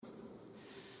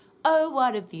Oh,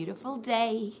 what a beautiful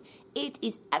day. It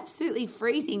is absolutely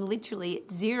freezing, literally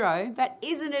at 0, but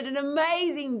isn't it an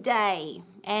amazing day?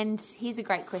 And here's a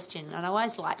great question, and I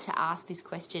always like to ask this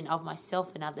question of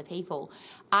myself and other people.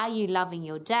 Are you loving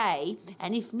your day?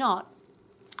 And if not,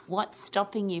 what's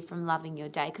stopping you from loving your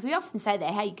day? Because we often say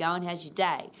that, how you going, how's your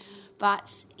day?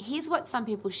 But here's what some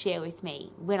people share with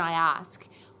me when I ask,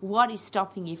 what is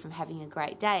stopping you from having a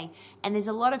great day? And there's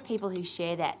a lot of people who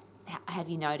share that. Have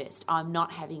you noticed? I'm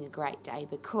not having a great day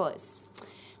because.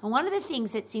 And one of the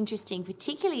things that's interesting,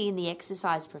 particularly in the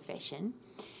exercise profession,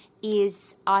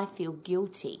 is I feel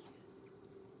guilty.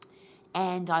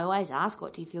 And I always ask,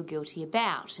 what do you feel guilty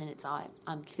about? And it's I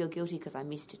feel guilty because I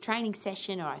missed a training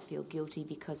session, or I feel guilty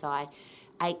because I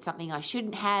ate something I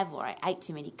shouldn't have, or I ate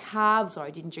too many carbs, or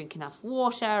I didn't drink enough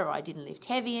water, or I didn't lift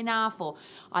heavy enough, or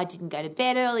I didn't go to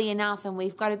bed early enough. And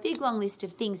we've got a big long list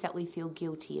of things that we feel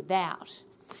guilty about.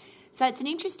 So it's an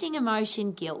interesting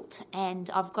emotion, guilt, and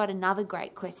I've got another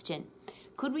great question.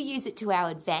 Could we use it to our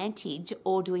advantage,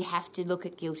 or do we have to look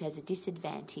at guilt as a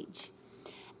disadvantage?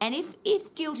 And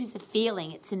if guilt is a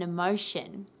feeling, it's an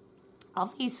emotion,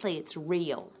 obviously it's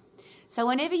real. So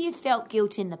whenever you felt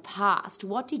guilt in the past,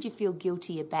 what did you feel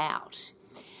guilty about?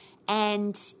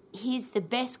 And here's the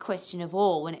best question of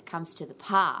all when it comes to the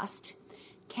past.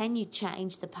 Can you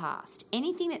change the past?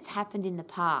 Anything that's happened in the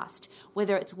past,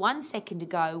 whether it's 1 second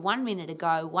ago, 1 minute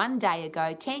ago, 1 day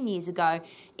ago, 10 years ago,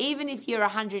 even if you're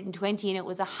 120 and it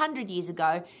was 100 years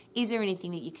ago, is there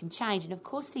anything that you can change? And of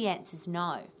course the answer is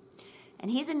no.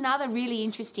 And here's another really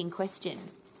interesting question.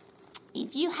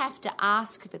 If you have to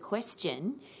ask the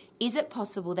question, is it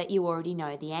possible that you already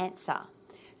know the answer?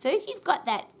 So if you've got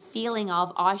that feeling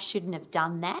of, I shouldn't have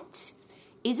done that,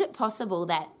 is it possible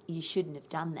that you shouldn't have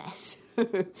done that?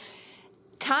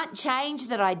 Can't change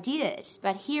that I did it,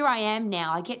 but here I am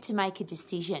now. I get to make a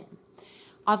decision.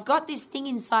 I've got this thing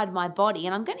inside my body,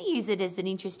 and I'm going to use it as an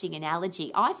interesting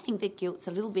analogy. I think that guilt's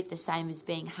a little bit the same as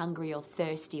being hungry or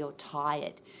thirsty or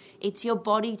tired. It's your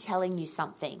body telling you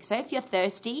something. So if you're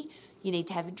thirsty, you need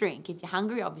to have a drink. If you're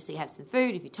hungry, obviously have some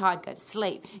food. If you're tired, go to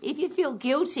sleep. If you feel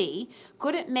guilty,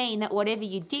 could it mean that whatever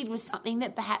you did was something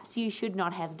that perhaps you should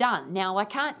not have done? Now, I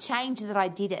can't change that I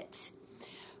did it.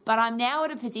 But I'm now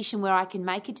at a position where I can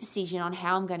make a decision on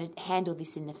how I'm going to handle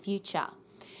this in the future.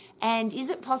 And is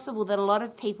it possible that a lot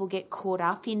of people get caught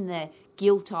up in the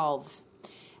guilt of,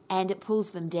 and it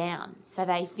pulls them down? So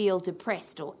they feel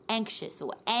depressed or anxious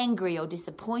or angry or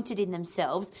disappointed in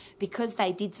themselves because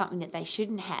they did something that they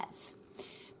shouldn't have.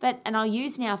 And I'll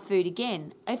use now food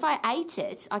again. If I ate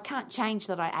it, I can't change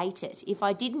that I ate it. If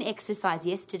I didn't exercise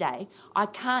yesterday, I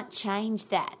can't change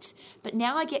that. But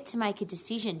now I get to make a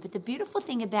decision. But the beautiful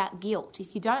thing about guilt,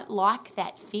 if you don't like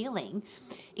that feeling,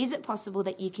 is it possible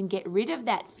that you can get rid of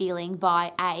that feeling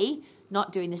by A,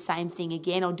 not doing the same thing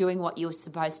again or doing what you were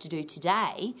supposed to do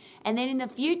today? And then in the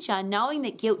future, knowing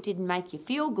that guilt didn't make you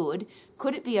feel good,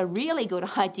 could it be a really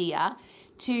good idea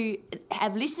to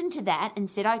have listened to that and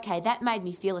said, okay, that made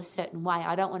me feel a certain way.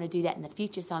 I don't want to do that in the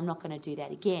future, so I'm not going to do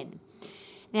that again.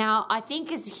 Now, I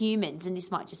think as humans, and this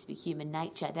might just be human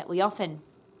nature, that we often,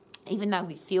 even though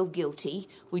we feel guilty,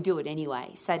 we do it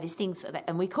anyway. So there's things,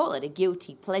 and we call it a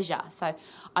guilty pleasure. So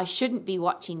I shouldn't be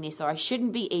watching this, or I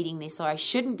shouldn't be eating this, or I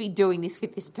shouldn't be doing this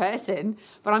with this person,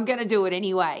 but I'm going to do it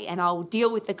anyway, and I'll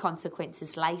deal with the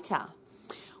consequences later.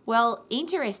 Well,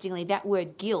 interestingly, that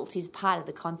word guilt is part of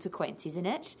the consequence, isn't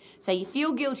it? So you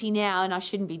feel guilty now and I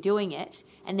shouldn't be doing it.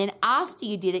 And then after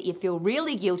you did it, you feel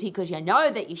really guilty because you know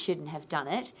that you shouldn't have done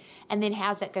it. And then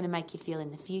how's that going to make you feel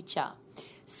in the future?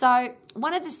 So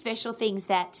one of the special things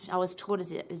that I was taught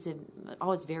I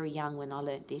was very young when I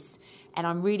learnt this, and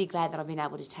I'm really glad that I've been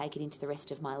able to take it into the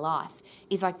rest of my life,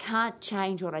 is I can't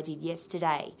change what I did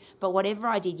yesterday. But whatever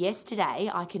I did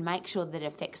yesterday, I can make sure that it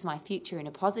affects my future in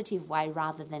a positive way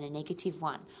rather than a negative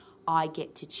one. I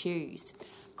get to choose.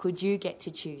 Could you get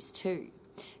to choose too?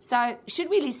 So should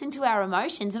we listen to our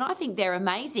emotions? And I think they're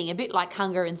amazing, a bit like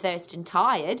hunger and thirst and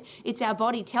tired. It's our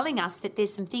body telling us that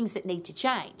there's some things that need to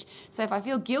change. So if I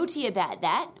feel guilty about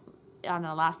that, and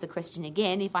I'll ask the question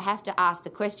again, if I have to ask the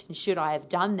question, should I have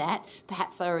done that?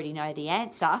 Perhaps I already know the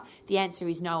answer. The answer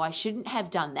is no, I shouldn't have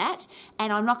done that,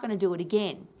 and I'm not going to do it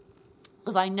again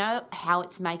because I know how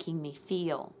it's making me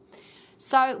feel.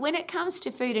 So when it comes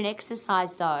to food and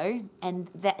exercise, though, and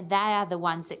they are the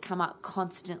ones that come up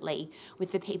constantly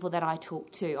with the people that I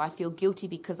talk to. I feel guilty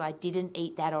because I didn't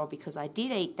eat that, or because I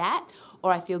did eat that,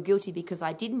 or I feel guilty because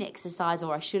I didn't exercise,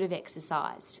 or I should have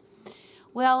exercised.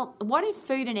 Well, what if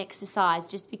food and exercise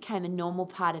just became a normal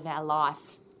part of our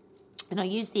life? And I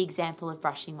use the example of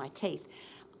brushing my teeth.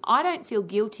 I don't feel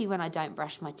guilty when I don't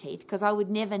brush my teeth because I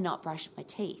would never not brush my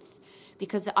teeth.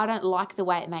 because I don't like the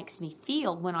way it makes me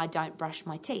feel when I don't brush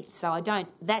my teeth. So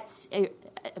that's a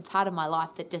part of my life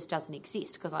that just doesn't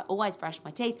exist, because I always brush my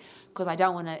teeth, because I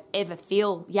don't want to ever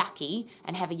feel yucky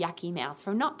and have a yucky mouth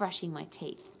from not brushing my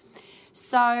teeth.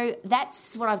 So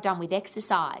that's what I've done with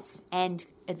exercise. And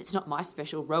it's not my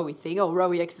special Rowie thing,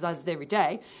 Rowie exercises every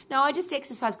day. No, I just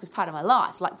exercise because part of my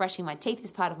life. Like brushing my teeth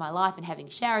is part of my life, and having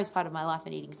a shower is part of my life,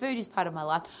 and eating food is part of my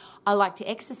life. I like to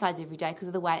exercise every day because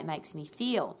of the way it makes me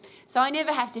feel. So I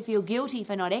never have to feel guilty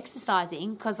for not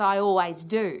exercising, because I always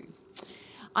do.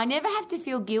 I never have to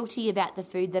feel guilty about the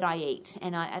food that I eat.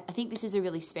 And I think this is a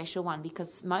really special one,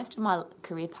 because most of my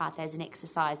career path as an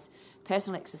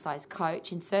personal exercise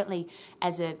coach, and certainly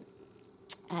as a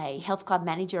health club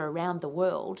manager around the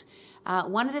world,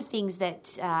 one of the things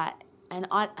that,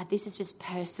 this is just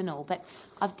personal, but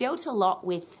I've dealt a lot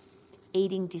with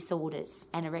eating disorders,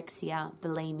 anorexia,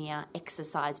 bulimia,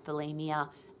 exercise bulimia,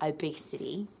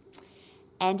 obesity.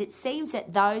 And it seems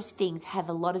that those things have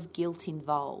a lot of guilt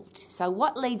involved. So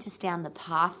what leads us down the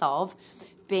path of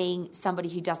being somebody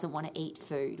who doesn't want to eat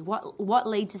food? What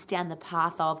leads us down the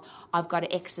path of I've got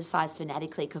to exercise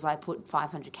fanatically because I put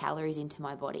 500 calories into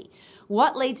my body?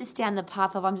 What leads us down the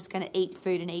path of I'm just going to eat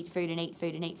food and eat food and eat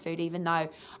food and eat food, even though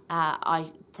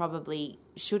I probably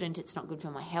shouldn't, it's not good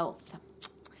for my health?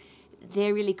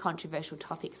 They're really controversial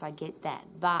topics, I get that.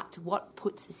 But what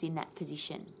puts us in that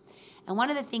position? And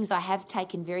one of the things I have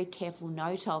taken very careful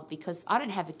note of, because I don't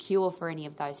have a cure for any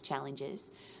of those challenges,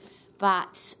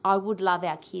 but I would love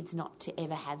our kids not to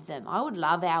ever have them. I would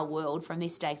love our world from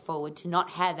this day forward to not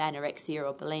have anorexia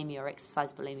or bulimia or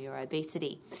exercise bulimia or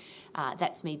obesity.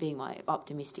 That's me being my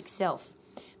optimistic self.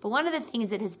 But one of the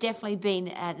things that has definitely been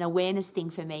an awareness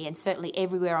thing for me, and certainly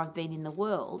everywhere I've been in the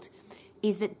world,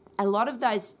 is that a lot of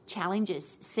those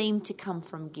challenges seem to come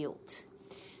from guilt.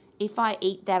 If I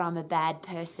eat that, I'm a bad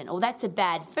person. Or that's a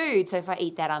bad food, so if I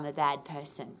eat that, I'm a bad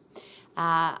person.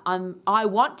 I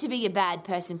want to be a bad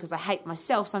person because I hate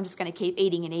myself, so I'm just going to keep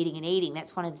eating and eating and eating.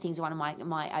 That's one of the things one of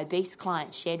my obese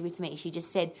clients shared with me. She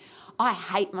just said, I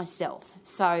hate myself.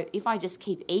 So if I just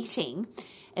keep eating,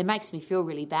 it makes me feel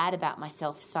really bad about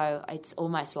myself. So it's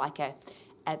almost like a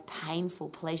painful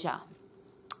pleasure.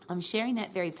 I'm sharing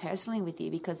that very personally with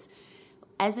you because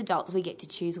as adults, we get to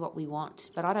choose what we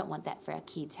want, but I don't want that for our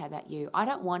kids. How about you? I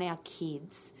don't want our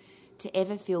kids to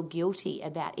ever feel guilty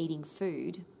about eating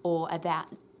food or about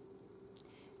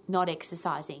not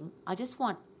exercising. I just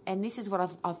want, and this is what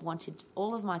I've wanted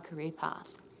all of my career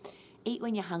path, eat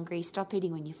when you're hungry, stop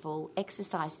eating when you're full,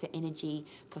 exercise for energy,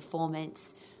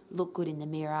 performance, look good in the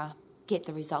mirror, get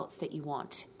the results that you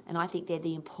want. And I think they're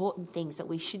the important things that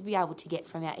we should be able to get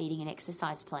from our eating and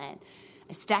exercise plan.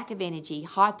 A stack of energy,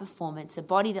 high performance, a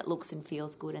body that looks and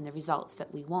feels good, and the results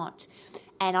that we want.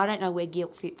 And I don't know where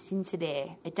guilt fits into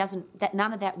there.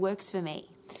 None of that works for me.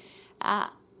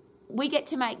 We get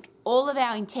to make all of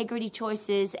our integrity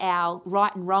choices, our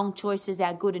right and wrong choices,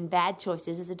 our good and bad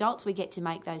choices. As adults, we get to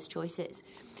make those choices.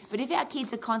 But if our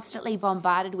kids are constantly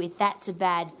bombarded with that's a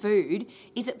bad food,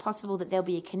 is it possible that there'll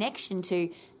be a connection to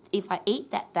if I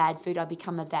eat that bad food, I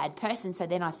become a bad person, so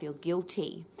then I feel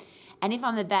guilty. And if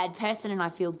I'm a bad person and I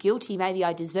feel guilty, maybe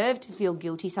I deserve to feel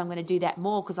guilty, so I'm going to do that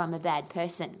more because I'm a bad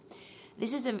person.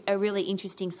 This is a really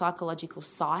interesting psychological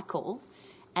cycle,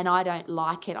 and I don't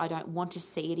like it. I don't want to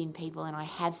see it in people, and I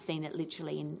have seen it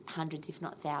literally in hundreds, if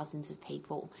not thousands of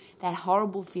people. That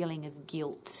horrible feeling of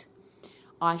guilt.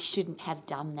 I shouldn't have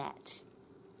done that.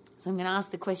 So I'm going to ask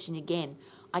the question again.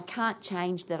 I can't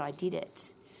change that I did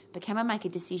it, but can I make a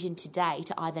decision today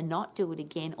to either not do it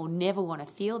again or never want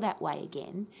to feel that way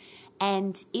again?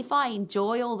 And if I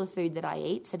enjoy all the food that I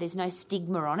eat, so there's no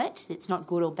stigma on it, it's not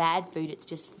good or bad food, it's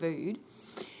just food,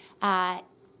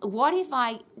 what if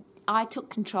I took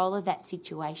control of that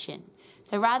situation?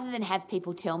 So rather than have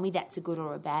people tell me that's a good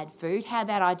or a bad food, how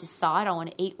about I decide I want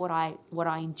to eat what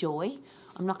I enjoy?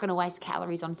 I'm not going to waste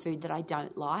calories on food that I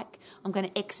don't like. I'm going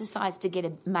to exercise to get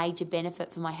a major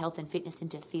benefit for my health and fitness and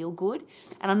to feel good.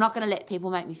 And I'm not going to let people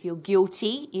make me feel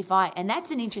guilty and that's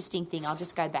an interesting thing. I'll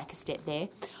just go back a step there.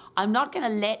 I'm not going to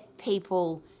let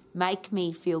people make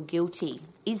me feel guilty.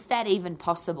 Is that even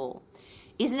possible?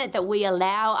 Isn't it that we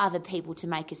allow other people to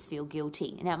make us feel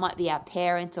guilty? And it might be our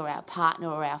parents or our partner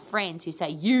or our friends who say,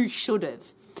 you should have.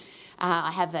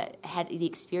 I have had the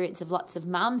experience of lots of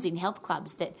mums in health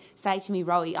clubs that say to me,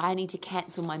 Rowie, I need to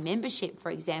cancel my membership,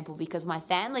 for example, because my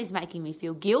family's making me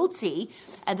feel guilty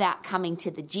about coming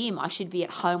to the gym. I should be at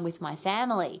home with my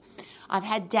family. I've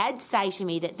had dads say to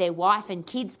me that their wife and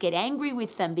kids get angry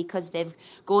with them because they've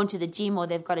gone to the gym or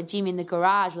they've got a gym in the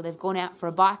garage or they've gone out for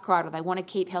a bike ride or they want to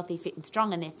keep healthy, fit and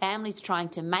strong, and their family's trying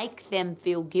to make them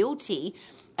feel guilty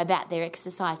about their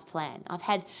exercise plan. I've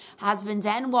had husbands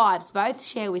and wives both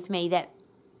share with me that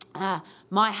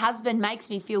my husband makes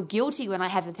me feel guilty when I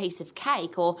have a piece of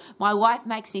cake, or my wife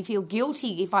makes me feel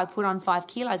guilty if I put on 5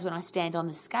 kilos when I stand on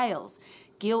the scales.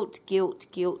 Guilt, guilt,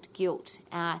 guilt, guilt.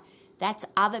 That's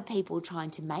other people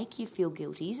trying to make you feel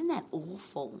guilty. Isn't that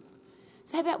awful?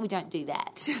 So how about we don't do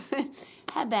that?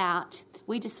 How about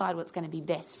we decide what's going to be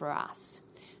best for us,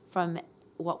 from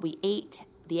what we eat,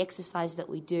 the exercise that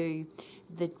we do,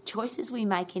 the choices we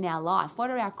make in our life. What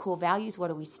are our core values? What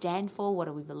do we stand for? What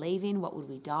do we believe in? What would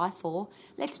we die for?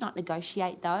 Let's not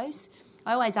negotiate those.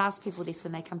 I always ask people this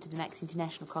when they come to the Max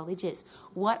International Colleges.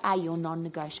 What are your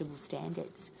non-negotiable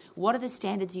standards? What are the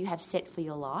standards you have set for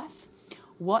your life?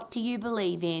 What do you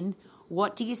believe in?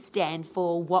 What do you stand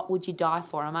for? What would you die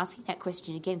for? I'm asking that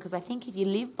question again because I think if you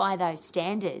live by those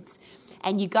standards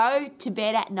and you go to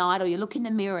bed at night or you look in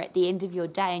the mirror at the end of your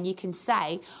day and you can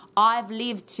say, I've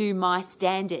lived to my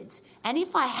standards. And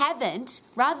if I haven't,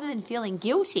 rather than feeling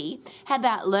guilty, how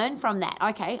about learn from that?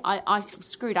 Okay, I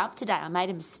screwed up today. I made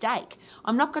a mistake.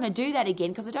 I'm not going to do that again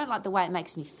because I don't like the way it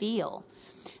makes me feel.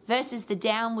 Versus the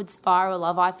downward spiral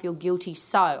of I feel guilty,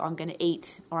 so I'm going to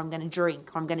eat or I'm going to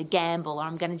drink or I'm going to gamble or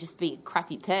I'm going to just be a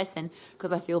crappy person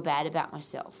because I feel bad about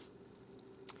myself.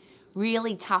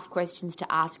 Really tough questions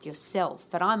to ask yourself,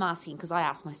 but I'm asking because I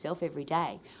ask myself every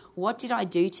day. What did I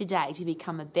do today to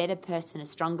become a better person, a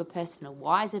stronger person, a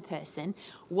wiser person?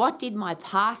 What did my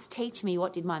past teach me?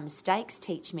 What did my mistakes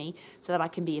teach me so that I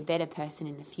can be a better person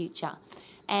in the future?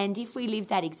 And if we live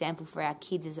that example for our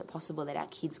kids, is it possible that our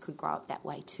kids could grow up that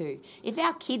way too? If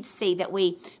our kids see that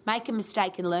we make a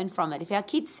mistake and learn from it, if our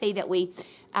kids see that we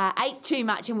ate too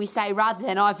much and we say, rather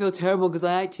than I feel terrible because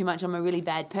I ate too much, I'm a really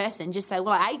bad person, just say,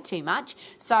 well, I ate too much,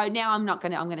 so now I'm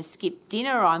going to skip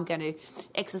dinner, or I'm going to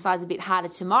exercise a bit harder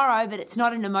tomorrow. But it's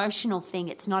not an emotional thing.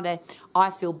 It's not a I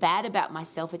feel bad about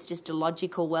myself. It's just a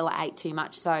logical, well, I ate too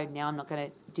much, so now I'm not going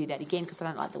to do that again because I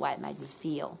don't like the way it made me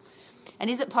feel. And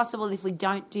is it possible if we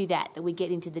don't do that we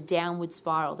get into the downward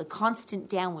spiral, the constant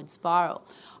downward spiral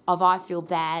of I feel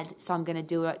bad, so I'm going to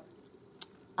do it.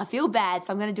 I feel bad,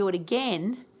 so I'm going to do it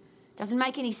again. Doesn't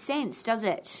make any sense, does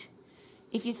it?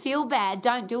 If you feel bad,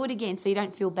 don't do it again so you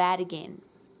don't feel bad again.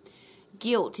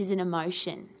 Guilt is an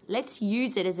emotion. Let's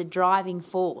use it as a driving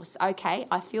force. Okay,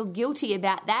 I feel guilty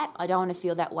about that. I don't want to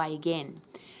feel that way again.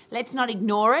 Let's not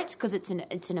ignore it because it's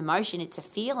an emotion, it's a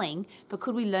feeling, but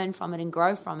could we learn from it and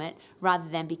grow from it rather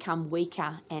than become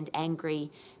weaker and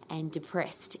angry and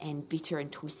depressed and bitter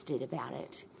and twisted about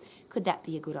it? Could that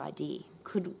be a good idea?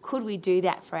 Could we do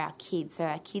that for our kids so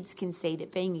our kids can see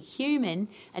that being a human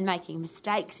and making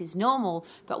mistakes is normal,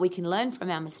 but we can learn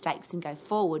from our mistakes and go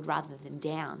forward rather than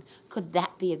down? Could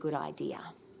that be a good idea?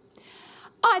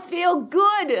 I feel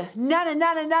good,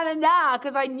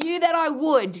 because I knew that I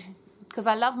would. Because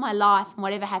I love my life, and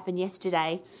whatever happened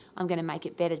yesterday, I'm going to make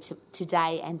it better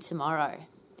today and tomorrow.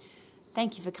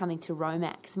 Thank you for coming to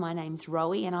Romax. My name's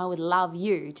Rowie, and I would love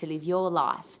you to live your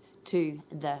life to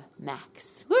the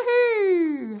max.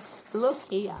 Woohoo! Look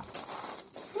here.